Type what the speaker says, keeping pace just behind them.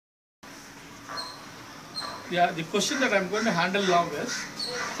Yeah, the question that I'm going to handle now is,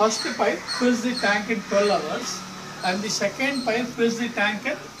 first pipe fills the tank in 12 hours and the second pipe fills the tank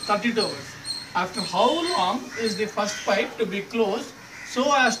in 32 hours. After how long is the first pipe to be closed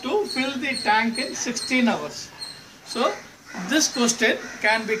so as to fill the tank in 16 hours? So this question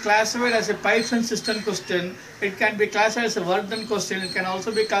can be classified as a pipes and cistern question. It can be classified as a work done question. It can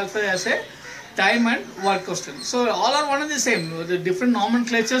also be classified as a time and work question. So all are one and the same. The different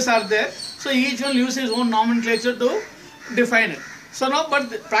nomenclatures are there. So each one uses his own nomenclature to define it. So now,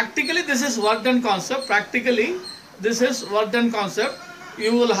 but practically this is work done concept. Practically this is work done concept.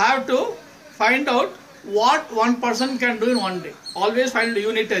 You will have to find out what one person can do in one day. Always find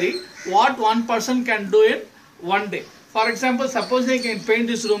unitary. What one person can do in one day. For example, suppose I can paint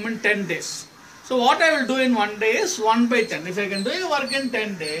this room in 10 days. So what I will do in one day is 1 by 10. If I can do a work in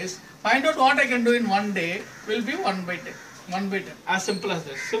 10 days, find out what I can do in one day will be 1 by 10. 1 by 10. As simple as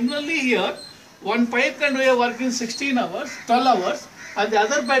this. Similarly here, one pipe can do a work in 16 hours, 12 hours, and the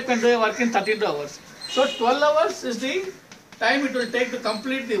other pipe can do a work in 32 hours. So 12 hours is the time it will take to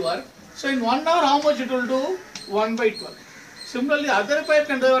complete the work. So in 1 hour, how much it will do? 1 by 12. Similarly, other pipe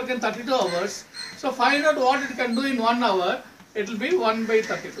can do a work in 32 hours. So find out what it can do in 1 hour. It will be 1 by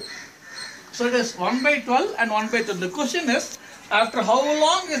 32. So it is 1 by 12 and 1 by 12. The question is, after how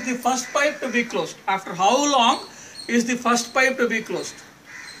long is the first pipe to be closed? After how long is the first pipe to be closed?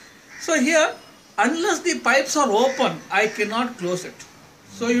 So here, unless the pipes are open, I cannot close it.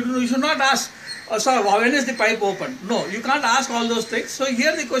 So you should not ask, so when is the pipe open? No, you can't ask all those things. So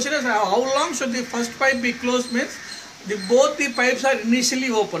here the question is, how long should the first pipe be closed? Means both the pipes are initially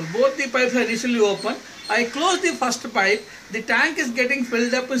open. Both the pipes are initially open. I close the first pipe. The tank is getting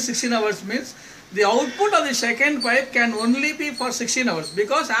filled up in 16 hours. Means the output of the second pipe can only be for 16 hours.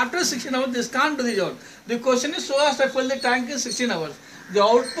 Because after 16 hours, this can't do the job. The question is, so as to fill the tank in 16 hours. The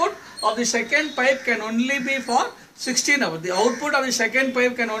output of the second pipe can only be for 16 hours. The output of the second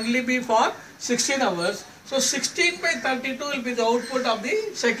pipe can only be for 16 hours. So 16 by 32 will be the output of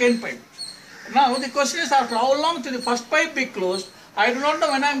the second pipe. Now the question is, after how long till the first pipe be closed? I do not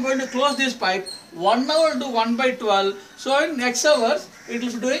know when I am going to close this pipe. 1 hour will do 1 by 12. So in x hours, it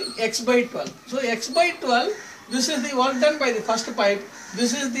will be doing x by 12. So x by 12, this is the work done by the first pipe.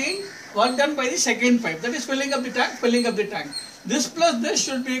 This is the work done by the second pipe. That is filling up the tank, filling up the tank. This plus this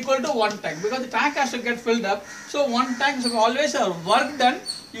should be equal to 1 tank because the tank has to get filled up. So 1 tank, so always a work done,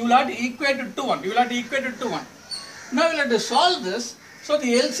 you will have to equate it to 1. You will have to equate it to 1. Now we will have to solve this. So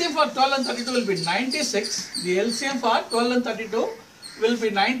the LCM for 12 and 32 will be 96. The LCM for 12 and 32 will be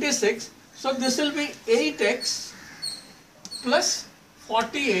 96. So this will be 8x plus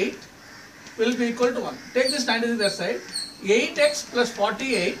 48 will be equal to 1. Take this 96 aside. 8x plus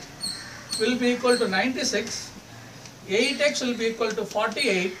 48 will be equal to 96. 8x will be equal to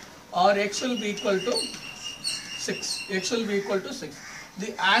 48 or x will be equal to 6. X will be equal to 6.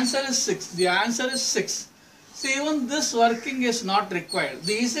 The answer is 6. The answer is 6. See, even this working is not required.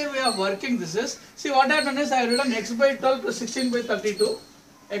 The easy way of working this is, see what I have done is I have written x by 12 plus 16 by 32.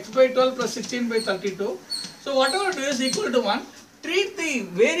 X by 12 plus 16 by 32. So whatever I do is equal to 1. Treat the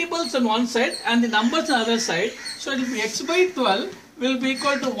variables on one side and the numbers on the other side. So it will be x by 12 will be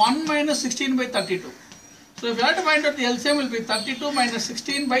equal to 1 minus 16 by 32. So if you have to find out the LCM will be 32 minus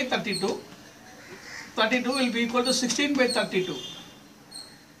 16 by 32. 32 will be equal to 16 by 32.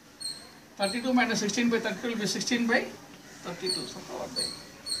 32 minus 16 by 32 will be 16 by 32. So what by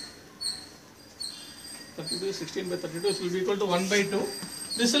 32 is 16 by 32. This will be equal to 1 by 2.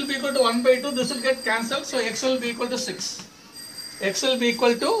 This will be equal to 1 by 2. This will get cancelled. So x will be equal to 6. X will be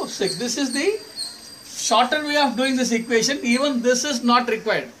equal to 6. This is the shorter way of doing this equation. Even this is not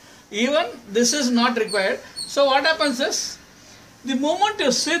required. Even this is not required. So what happens is, the moment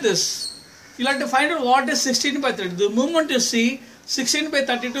you see this, you have to find out what is 16 by 32. The moment you see 16 by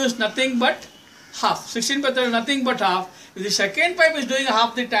 32 is nothing but half. 16 by 32 is nothing but half. If the second pipe is doing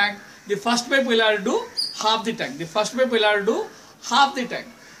half the tank, the first pipe will have to do half the tank. The first pipe will have to do half the tank.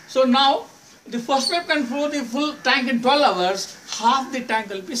 So now, the first pipe can fill the full tank in 12 hours. Half the tank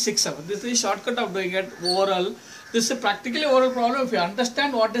will be 6 hours. This is the shortcut of doing it oral. This is a practically oral problem if you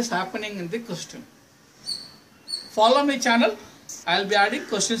understand what is happening in the question. Follow my channel. I will be adding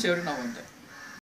questions every now and then.